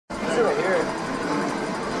right here.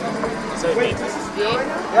 Wait, this is real right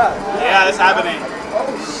now? Yeah. Yeah, it's happening. Oh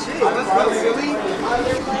shit. Let's go, silly.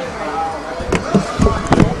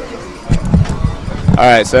 All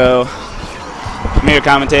right, so I'm here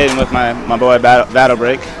commentating with my boy Battle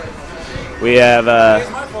Break. We have. I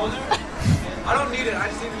don't need it. I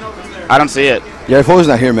just need to know if it's there. I don't see it. Your phone's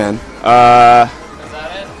not here, man. Is that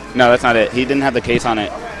it? No, that's not it. He didn't have the case on it.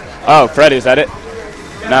 Oh, Freddie, is that it?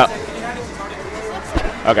 No.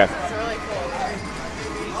 Okay.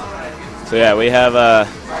 So yeah, we have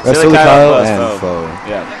Silly Kyle plus and FOW. FOW.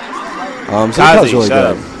 Yeah. Silly Kyle's really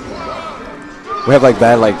shut good. We have like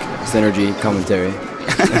bad synergy commentary.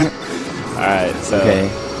 All right, so Okay.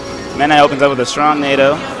 Mena opens up with a strong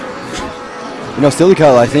NATO. You know, Silly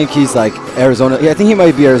Kyle, I think he's like Arizona. Yeah, I think he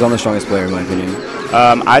might be Arizona's strongest player in my opinion.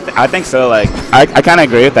 I think so. Like I kind of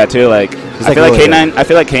agree with that too. Like I feel like K9. I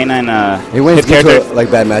feel like K9. He wins his character. to a,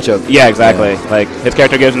 bad matchup. Yeah, exactly. Yeah. Like his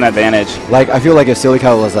character gives him the advantage. Like I feel like if Silly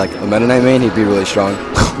Kyle was like a Meta Knight main, he'd be really strong.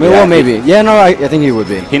 Yeah, maybe. Yeah, no, I think he would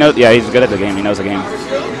be. He knows. Yeah, he's good at the game. He knows the game.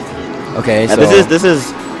 Okay, Yeah, so this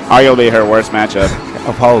is arguably her worst matchup.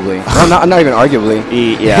 oh, probably. No, not even arguably.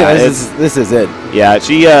 Yeah, this is it. Yeah,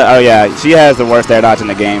 she she has the worst air dodge in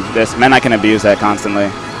the game. This Mena can abuse that constantly,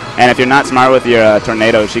 and if you're not smart with your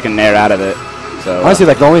tornado, she can nair out of it. So Honestly,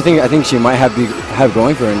 like the only thing I think she might have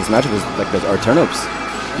going for her in this matchup is like our turnips.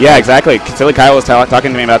 yeah, exactly. Silly Kyle was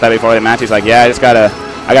talking to me about that before the match. He's like, yeah,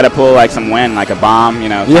 I gotta pull like some wind, like a bomb, you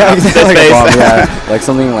know. Yeah, exactly. Like, a bomb, yeah. Like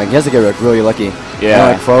something like he has to get really lucky. Yeah.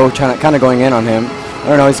 And like FOW kind of going in on him. I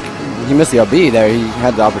don't know. He missed the LB there. He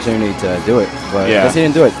had the opportunity to do it, but I guess he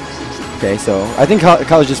didn't do it. Okay, so I think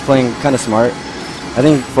Kyle's just playing kind of smart. I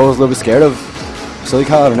think FOW's a little bit scared of Silly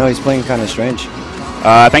Kyle. I don't know. He's playing kind of strange.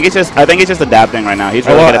 I think it's just adapting right now. He's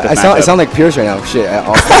really good at this matchup. I sound like Pierce right now. Shit,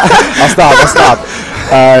 I'll stop. I'll stop.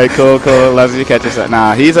 All right, cool. Loves you catch us.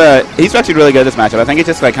 Nah, he's actually really good at this matchup. I think he's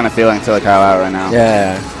just like kind of feeling Silly Kyle out right now.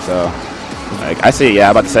 Yeah. So, like I see. Yeah,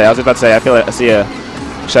 I was about to say. I feel like I see a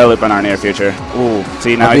shell loop in our near future. Ooh,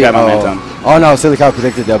 see now he's got momentum. Oh no, Silly Kyle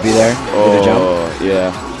predicted they'll be there. Oh, jump.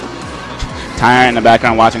 yeah. Tyrant in the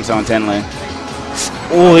background watching so intently.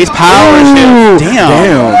 Ooh, he's power shield.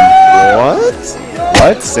 Damn. What?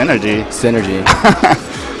 Synergy.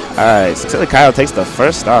 All right, so Silly Kyle takes the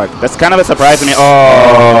first stock. That's kind of a surprise to me.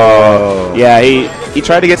 Oh. Yeah, he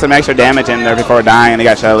tried to get some extra damage in there before dying, and he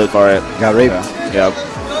got shell loop for it. Got raped. Yep.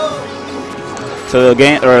 So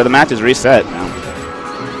the match is reset now.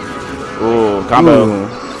 Ooh, combo. Ooh.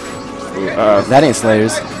 That ain't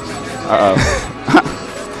Slayers.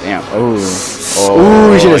 Damn. Ooh,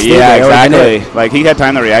 Oh, he should have stayed yeah, there. exactly. Like he had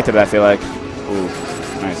time to react to that. I feel like. Ooh,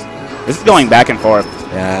 nice. This is going back and forth.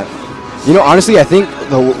 Yeah. You know, honestly, I think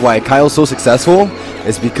why Kyle's so successful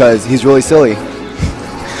is because he's really silly.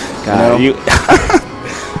 God, you know?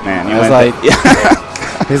 Man, you it's went.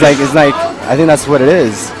 it's like I think that's what it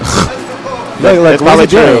is. Look, That's what is he probably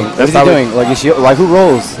true. doing? What is he doing? Like who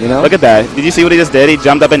rolls? You know? Look at that. Did you see what he just did? He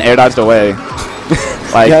jumped up and air dodged away.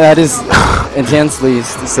 Like, yeah, that is intensely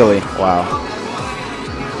silly. Wow.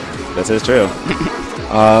 This is true.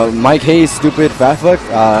 Mike Hayes, stupid fat fuck.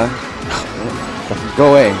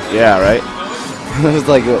 Go away. Yeah, right? It was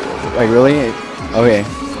like really? Okay.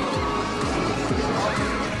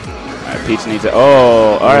 All right, Peach needs it.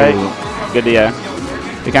 Oh, all right. Good DI.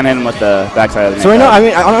 We kind of hit him with the backside of the So right now, I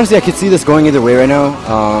mean, honestly, I could see this going either way right now.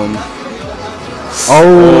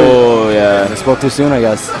 Oh, yeah. I spoke too soon, I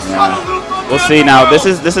guess. Yeah. We'll see now. This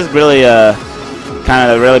is really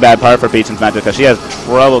kind of a really bad part for Peach in this matchup because she has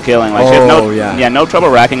trouble killing. Like she has no trouble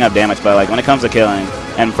racking up damage, but like when it comes to killing,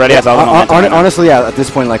 and Freddy has all the momentum. Honestly, yeah, at this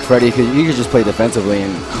point, like Freddy, you could just play defensively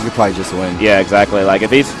and you could probably just win. Yeah, exactly. Like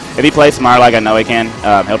if he plays smart, like I know he can,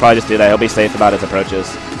 he'll probably just do that. He'll be safe about his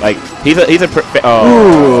approaches. Like he's a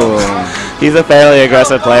fairly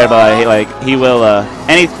aggressive player, but he will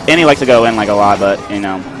and he likes to go in like a lot, but you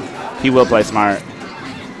know he will play smart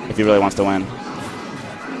if he really wants to win.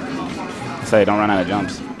 Say, don't run out of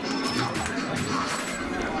jumps.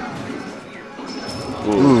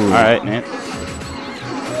 Ooh. All right, Nate.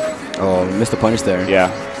 Oh, missed the punish there. Yeah.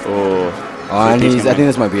 Ooh. Oh, and I think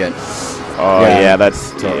this might be it. Oh, yeah,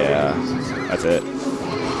 that's it.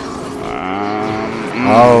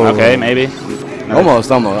 Okay, maybe. No. Almost.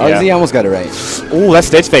 Yeah. He almost got it right. Ooh, that's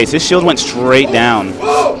Stitch Face. His shield went straight down.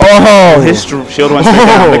 Oh! His shield went straight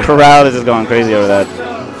down. The crowd is just going crazy over that.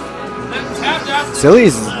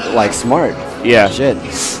 Silly's like smart. Yeah. Shit.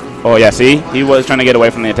 Oh, yeah, see? He was trying to get away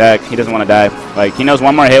from the attack. He doesn't want to die. Like, he knows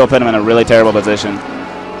one more hit will put him in a really terrible position.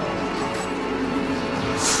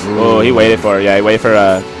 Oh, he waited for it. Yeah, he waited for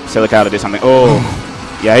Silly Kyle to do something. Oh,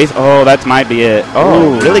 yeah, that might be it.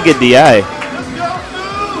 Oh, really good DI.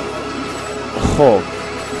 pull.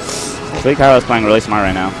 Silly Kyle is playing really smart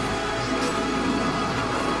right now.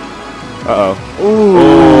 Uh-oh. Ooh.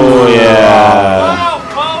 Ooh, yeah.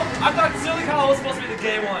 Wow, I thought Silly Kyle was supposed to be the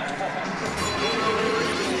gay one.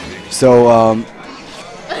 So,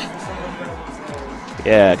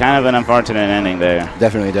 yeah, kind of an unfortunate ending there.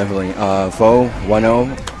 definitely. FOW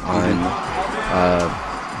 1-0 on,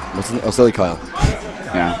 what's his name? Oh, Silly Kyle.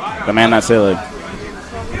 Yeah, the man that's silly.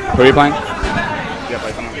 Who are you playing? Yeah,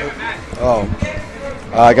 play someone. Oh.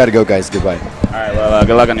 I gotta go, guys. Goodbye. All right, well,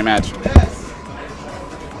 good luck on your match.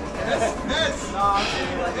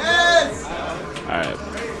 All right,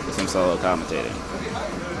 some solo commentating.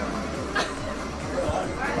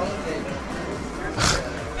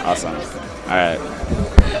 Awesome. All right.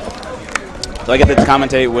 So I get to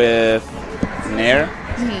commentate with Nair.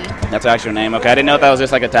 That's actually your name. Okay, I didn't know if that was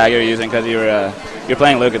just like a tag you were using because you're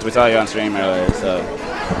playing Lucas. We saw you on stream earlier. So,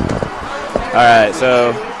 all right.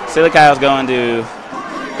 So Silly Kyle's going to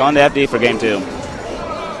FD for game 2.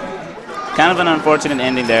 Kind of an unfortunate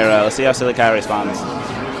ending there. Let's see how Silly Kyle responds.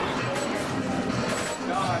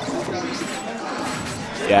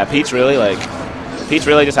 Yeah, Peach really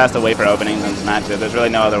just has to wait for openings and matches. There's really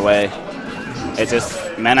no other way. It's just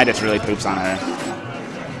Meta just really poops on her.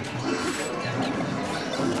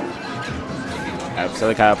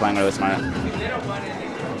 Silly Kyle playing really smart.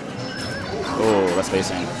 Oh, that's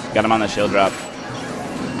spacing. Got him on the shield drop.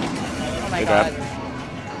 Oh my Good god. grab.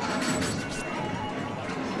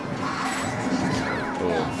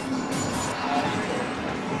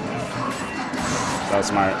 That was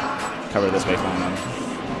smart. Cover this baseline then.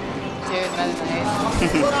 Dude, that is nice.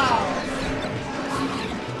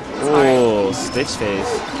 Oh, Stitch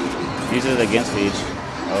face. Uses it against Peach.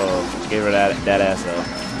 Oh, gave her that ass though.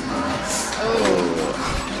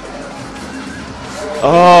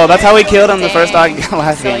 Oh, that's how we killed him the first dog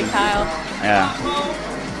last Silly game. Kyle. Yeah.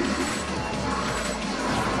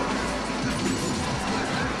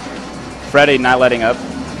 Freddy not letting up.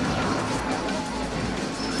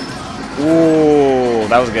 Ooh,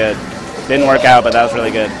 that was good. Didn't work out, but that was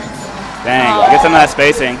really good. Dang, get some of that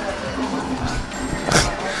spacing.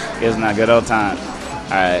 Gives him that good old time.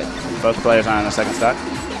 All right, both players on the second stock.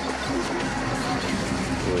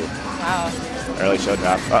 Ooh. Wow. Early show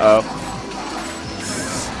drop. Uh-oh.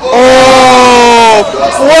 Oh!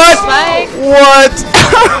 What? Spike. What?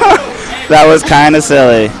 That was kind of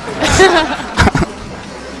silly.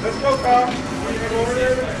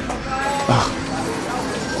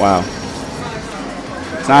 Wow.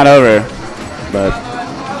 It's not over, but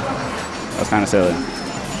that's kind of silly.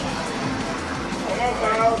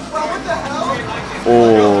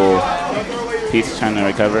 Oh, Pete's trying to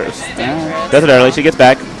recover. Does it early. She gets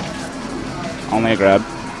back. Only a grab.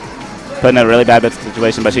 Put in a really bad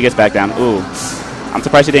situation, but she gets back down. Ooh, I'm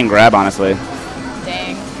surprised she didn't grab, honestly.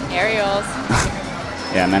 Dang. Aerials.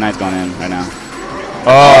 Yeah, Midnight's going in right now.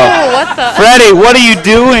 Oh, what the? Freddy, what are you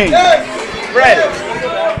doing? Freddy.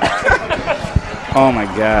 Oh my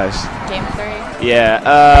gosh. Game 3. Yeah.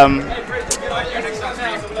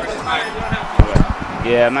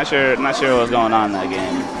 Yeah, I'm not sure what was going on in that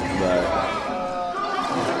game, but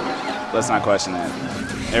let's not question it.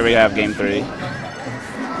 Here we have game 3.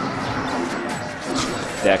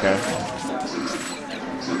 Decker.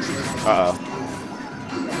 Uh-oh.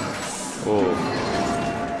 Ooh.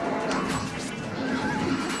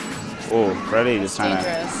 Ooh, Freddy just trying to...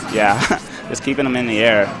 Yeah, just keeping him in the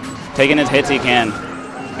air. Taking his hits he can.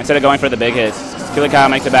 Instead of going for the big hits. Silly Kyle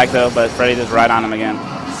makes it back though, but Freddy just right on him again.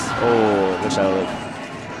 Oh, good shot.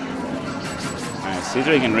 Nice. He's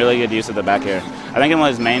making really good use of the back air. I think what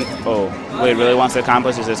his main... Oh, what he really wants to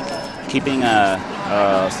accomplish is just keeping a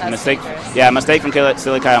mistake. Yeah, a mistake from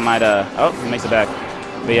Silly Kyle might... Oh, he makes it back.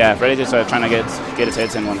 But yeah, Freddy just trying to get his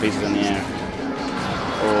hits in when Peach is in the air.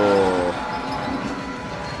 Oh.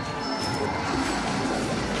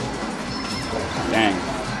 Dang.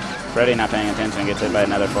 Freddy not paying attention, gets hit by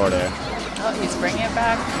another forward air. Oh, he's bringing it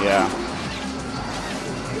back. Yeah.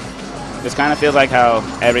 This kind of feels like how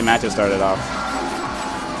every match has started off.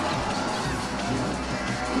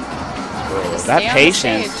 Whoa, that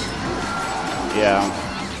patience. Yeah.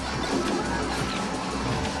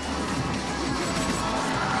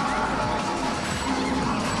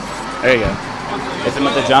 There you go. Hits him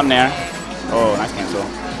with the jump there. Oh, nice cancel.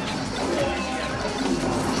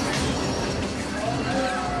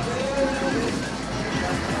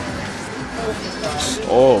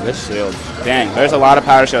 Oh, good shield. Dang, there's a lot of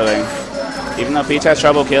power shielding. Even though Peach has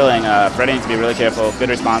trouble killing, Freddy needs to be really careful. Good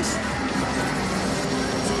response.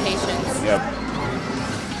 Patience. Yep.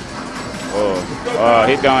 Oh,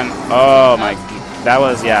 he's going. Oh my, that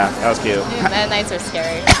was cute. Dude, Meta Knights are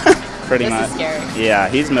scary. Pretty this much. Is scary. Yeah,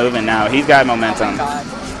 he's moving now. He's got momentum. Oh my god.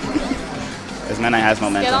 His Midnight has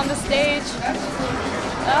momentum. Get on the stage.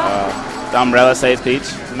 Oh. The umbrella saves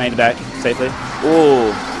Peach. Made it back safely.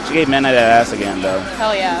 Ooh, she gave Midnight that ass again, though.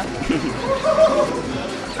 Hell yeah.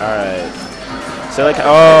 All right. So like,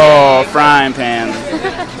 oh, frying pan.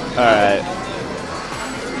 All right.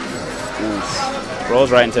 Oof.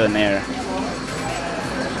 Rolls right into the nair.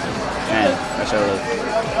 Dang, that should have.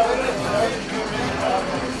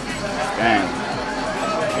 Dang.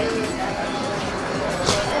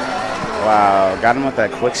 Wow, got him with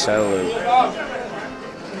that quick shuttle loop.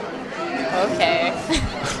 Okay.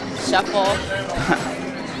 Shuffle.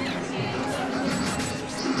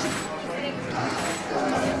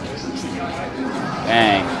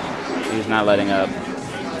 Dang, he's not letting up.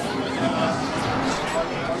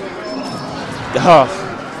 Oh,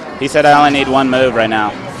 he said I only need one move right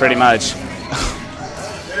now, pretty much.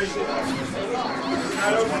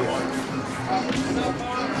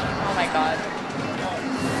 Oh my god.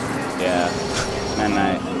 Yeah,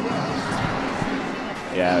 Midnight.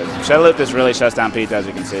 Yeah, Shuttle Loop just really shuts down Peach, as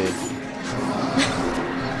you can see.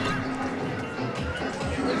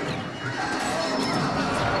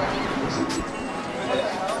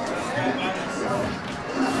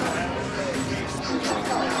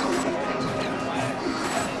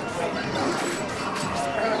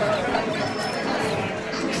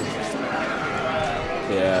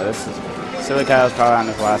 Yeah, this is Silly Kyle's probably on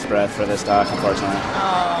his last breath for this stock, unfortunately.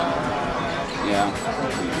 Oh. Yeah.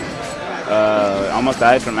 Almost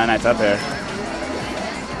died from Midnight's up here.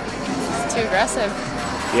 It's too aggressive.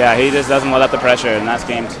 Yeah, he just doesn't let up the pressure, and that's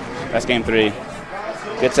game 3.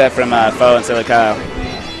 Good set from FOW and Silly Kyle. All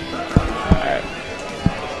right.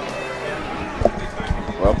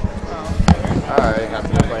 Well, I have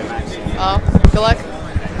to play. Oh, good luck.